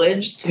a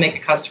village to make a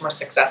customer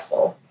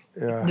successful.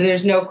 Yeah.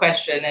 There's no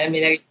question. I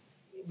mean,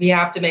 we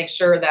have to make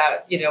sure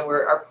that,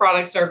 our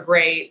products are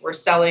great, we're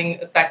selling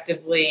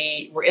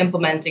effectively, we're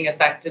implementing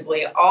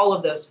effectively, all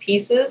of those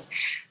pieces.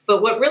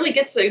 But what really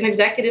gets an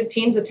executive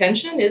team's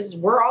attention is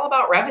we're all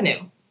about revenue.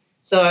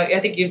 So I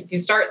think you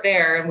start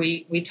there, and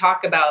we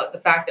talk about the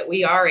fact that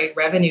we are a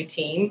revenue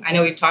team. I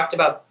know we've talked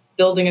about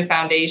building a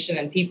foundation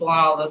and people and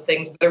all those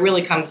things, but it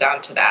really comes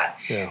down to that.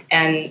 Yeah.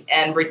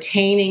 And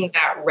retaining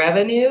that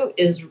revenue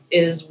is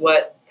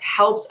what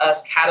helps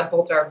us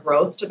catapult our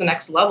growth to the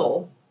next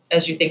level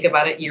as you think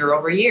about it year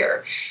over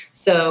year.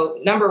 So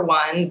number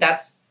one,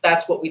 that's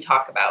that's what we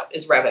talk about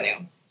is revenue.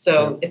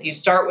 So if you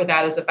start with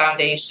that as a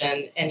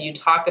foundation and you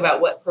talk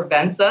about what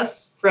prevents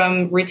us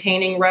from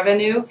retaining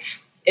revenue,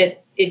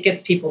 it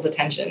gets people's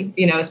attention,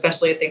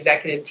 especially at the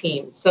executive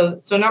team. So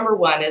number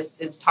one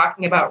is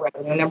talking about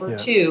revenue. Number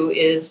two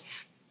is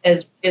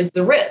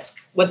the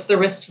risk. What's the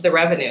risk to the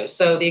revenue?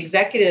 So the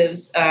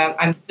executives,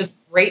 I'm just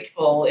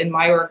grateful in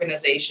my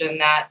organization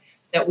that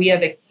we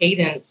have a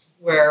cadence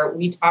where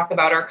we talk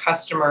about our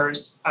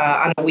customers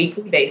on a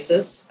weekly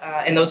basis,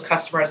 and those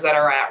customers that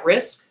are at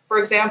risk, for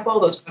example,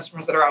 those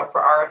customers that are out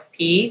for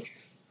RFP,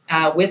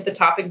 with the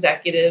top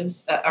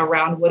executives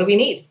around what do we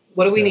need?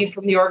 What do we need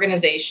from the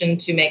organization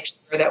to make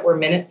sure that we're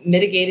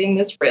mitigating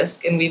this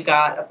risk, and we've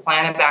got a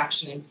plan of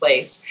action in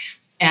place,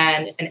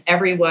 and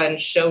everyone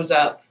shows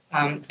up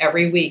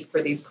every week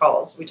for these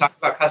calls. We talk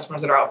about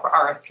customers that are out for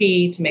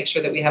RFP to make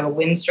sure that we have a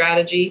win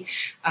strategy.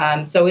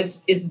 So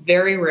it's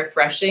very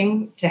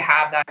refreshing to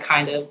have that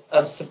kind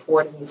of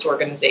support in this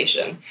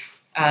organization,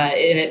 and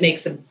it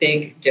makes a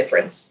big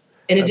difference.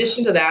 In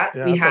addition to that,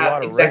 we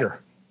have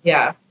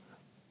Yeah,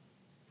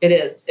 it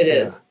is. It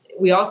is.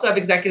 We also have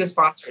executive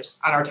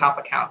sponsors on our top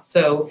account.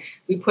 So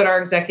we put our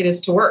executives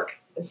to work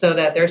so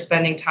that they're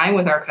spending time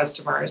with our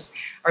customers,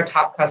 our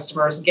top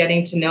customers,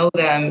 getting to know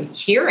them,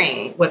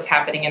 hearing what's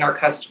happening in our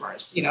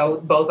customers,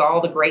 both all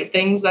the great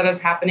things that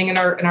is happening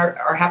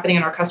are happening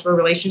in our customer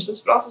relationships,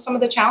 but also some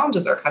of the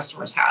challenges our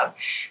customers have,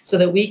 so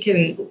that we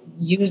can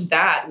use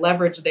that,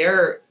 leverage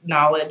their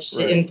knowledge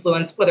to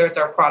influence whether it's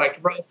our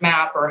product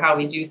roadmap or how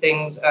we do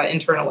things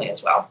internally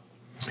as well.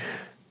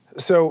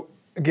 So,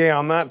 Gaye,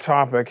 on that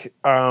topic,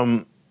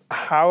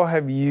 how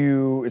have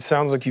you, it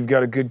sounds like you've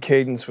got a good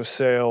cadence with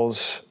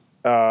sales.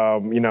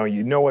 You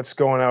know what's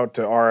going out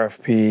to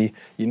RFP,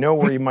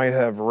 where you might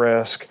have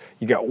risk,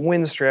 you got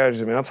win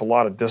strategies. I mean, that's a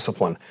lot of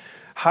discipline.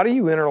 How do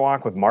you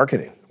interlock with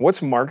marketing?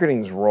 What's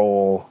marketing's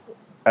role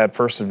at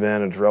First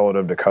Advantage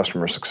relative to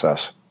customer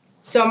success?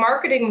 So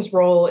marketing's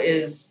role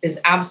is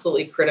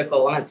absolutely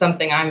critical, and it's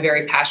something I'm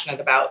very passionate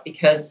about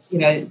because,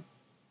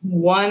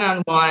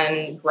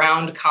 one-on-one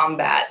ground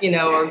combat,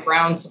 or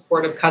ground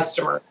support of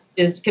customer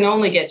can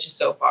only get you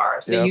so far.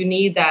 So you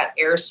need that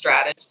air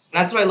strategy. And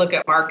that's what I look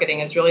at marketing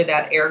is really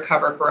that air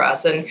cover for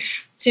us. And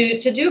to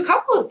do a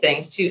couple of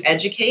things, to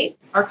educate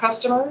our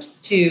customers,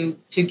 to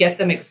get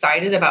them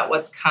excited about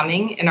what's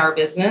coming in our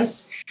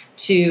business,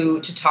 to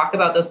talk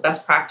about those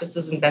best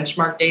practices and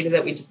benchmark data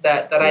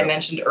that I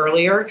mentioned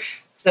earlier.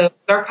 So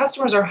our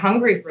customers are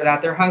hungry for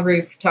that. They're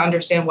hungry to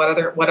understand what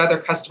other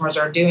customers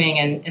are doing,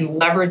 and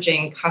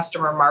leveraging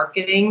customer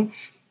marketing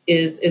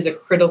is a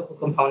critical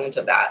component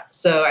of that.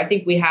 So I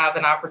think we have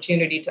an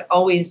opportunity to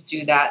always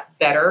do that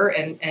better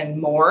and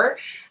more,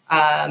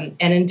 and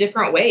in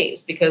different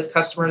ways, because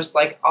customers,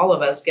 like all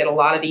of us, get a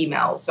lot of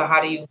emails. So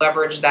how do you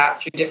leverage that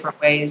through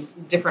different ways,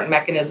 different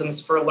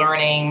mechanisms for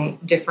learning,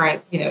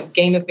 different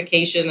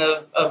gamification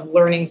of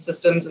learning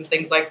systems and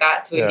things like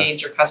that to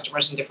engage your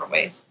customers in different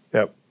ways.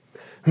 Yep.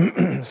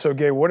 So,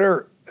 Gaye, what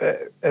are,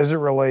 as it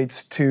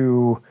relates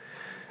to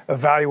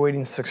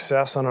evaluating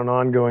success on an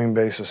ongoing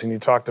basis, and you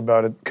talked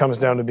about it comes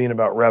down to being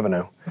about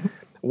revenue,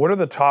 what are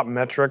the top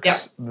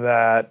metrics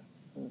that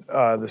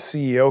the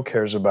CEO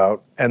cares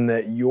about and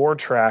that you're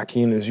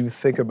tracking as you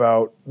think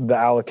about the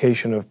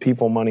allocation of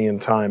people, money,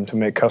 and time to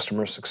make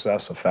customer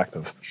success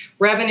effective?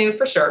 Revenue,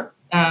 for sure.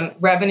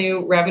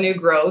 Revenue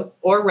growth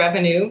or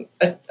revenue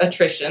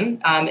attrition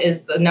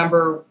is the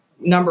number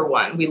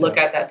one. We look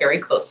at that very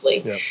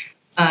closely.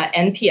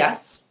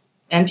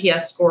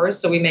 NPS scores,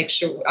 so we make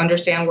sure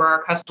understand where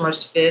our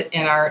customers fit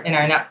in our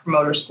Net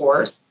Promoter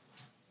scores.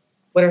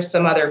 What are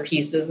some other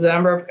pieces? A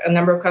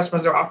number of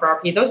customers that are on for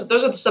RP. Those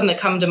are some that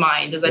come to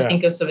mind as I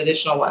think of some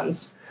additional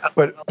ones.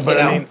 But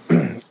I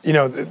mean,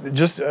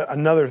 just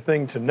another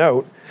thing to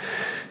note.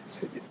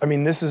 I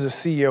mean, this is a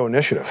CEO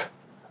initiative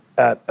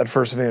at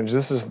First Advantage.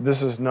 This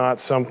is not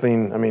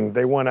something. I mean,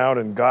 they went out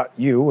and got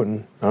you,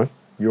 and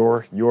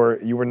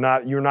you're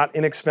not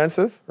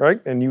inexpensive,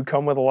 right? And you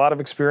come with a lot of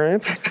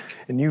experience,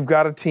 and you've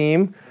got a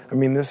team. I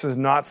mean, this is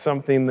not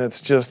something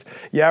that's just,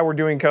 we're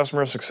doing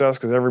customer success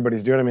because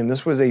everybody's doing it. I mean,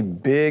 this was a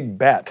big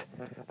bet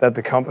that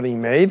the company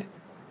made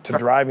to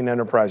driving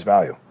enterprise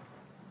value.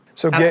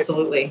 So,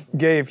 absolutely.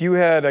 Gaye, if you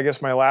had, I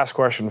guess my last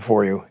question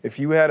for you, if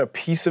you had a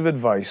piece of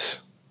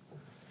advice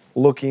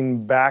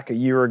looking back a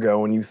year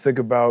ago when you think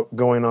about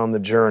going on the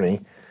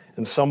journey,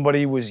 and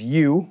somebody was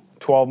you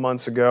 12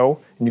 months ago,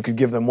 and you could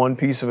give them one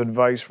piece of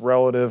advice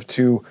relative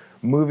to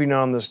moving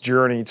on this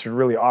journey to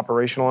really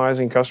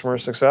operationalizing customer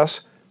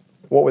success,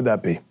 what would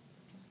that be?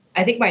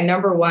 I think my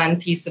number one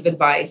piece of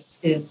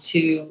advice is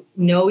to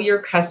know your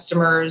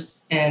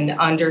customers and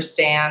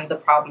understand the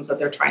problems that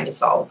they're trying to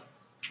solve.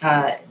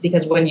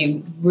 Because when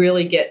you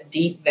really get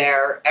deep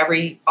there,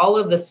 all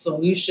of the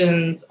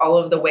solutions, all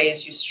of the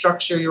ways you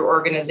structure your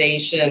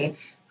organization,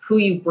 who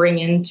you bring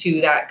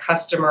into that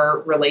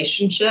customer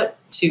relationship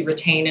to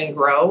retain and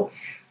grow,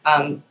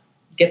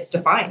 gets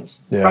defined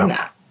from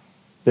that.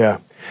 Yeah.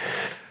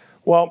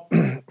 Well,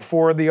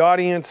 For the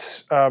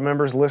audience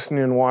members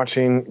listening and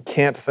watching,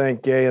 can't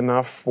thank Gaye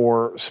enough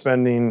for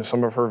spending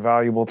some of her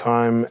valuable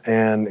time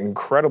and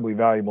incredibly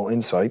valuable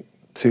insight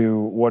to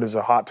what is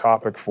a hot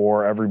topic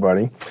for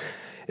everybody.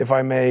 If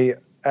I may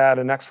add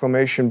an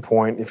exclamation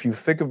point, if you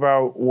think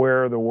about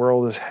where the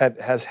world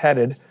has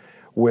headed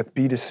with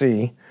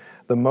B2C,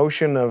 the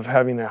motion of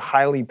having a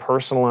highly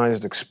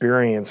personalized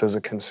experience as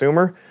a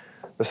consumer,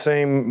 the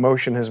same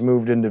motion has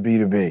moved into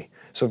B2B.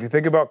 So if you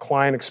think about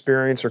client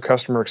experience or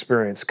customer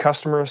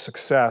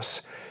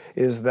success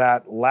is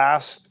that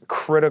last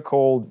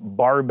critical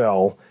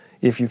barbell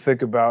if you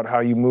think about how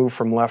you move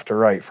from left to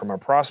right, from a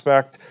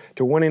prospect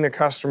to winning a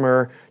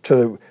customer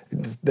to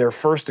their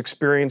first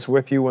experience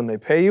with you when they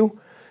pay you,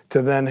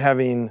 to then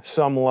having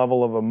some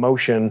level of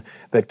emotion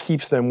that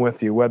keeps them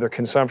with you, whether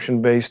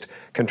consumption-based,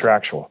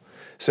 contractual.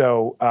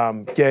 So,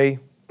 Gaye,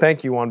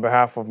 thank you on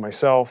behalf of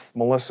myself,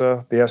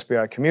 Melissa, the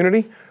SBI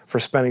community, for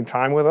spending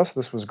time with us.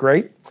 This was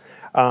great.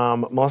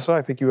 Melissa,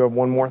 I think you have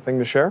one more thing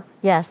to share.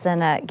 Yes,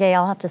 and Gaye,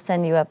 I'll have to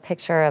send you a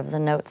picture of the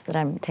notes that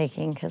I'm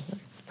taking because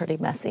it's pretty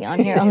messy on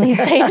here on these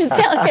pages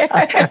down here.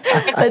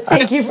 But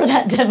thank you for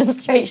that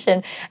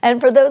demonstration.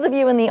 And for those of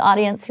you in the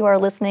audience who are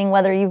listening,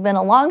 whether you've been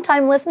a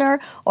longtime listener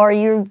or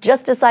you've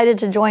just decided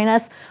to join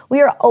us,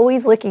 we are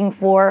always looking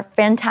for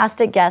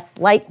fantastic guests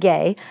like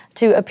Gaye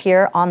to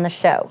appear on the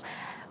show.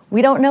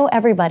 We don't know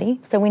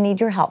everybody, so we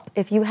need your help.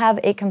 If you have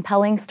a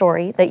compelling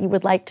story that you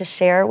would like to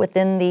share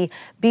within the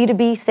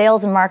B2B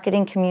sales and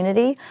marketing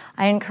community,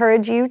 I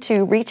encourage you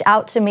to reach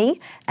out to me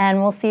and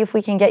we'll see if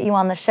we can get you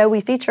on the show. We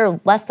feature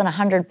less than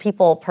 100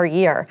 people per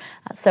year,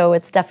 so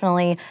it's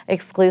definitely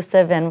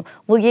exclusive, and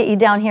we'll get you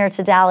down here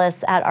to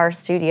Dallas at our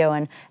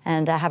studio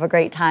and have a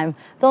great time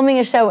filming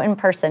a show in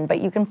person. But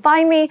you can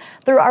find me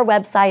through our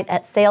website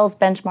at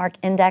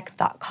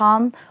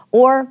salesbenchmarkindex.com,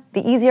 or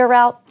the easier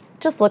route,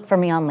 just look for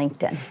me on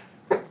LinkedIn.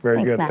 Very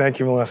Thanks, good. Matt. Thank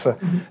you, Melissa.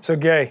 So,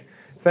 Gaye,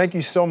 thank you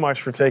so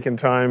much for taking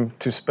time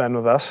to spend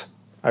with us.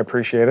 I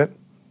appreciate it.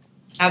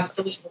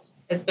 Absolutely.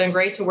 It's been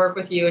great to work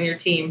with you and your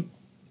team.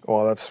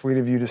 Well, that's sweet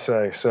of you to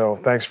say. So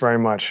thanks very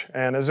much.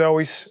 And as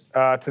always,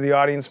 to the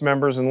audience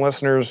members and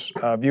listeners,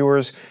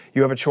 viewers,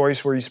 you have a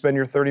choice where you spend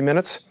your 30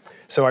 minutes.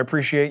 So I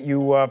appreciate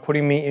you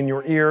putting me in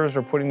your ears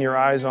or putting your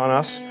eyes on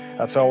us.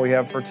 That's all we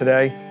have for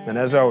today. And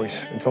as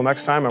always, until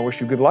next time, I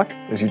wish you good luck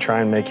as you try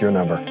and make your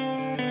number.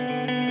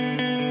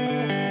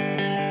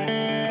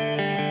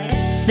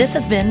 This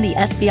has been the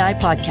SBI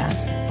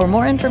Podcast. For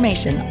more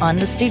information on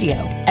the studio,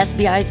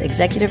 SBI's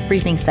Executive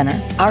Briefing Center,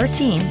 our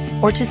team,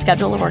 or to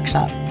schedule a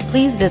workshop,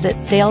 please visit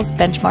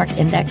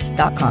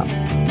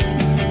salesbenchmarkindex.com.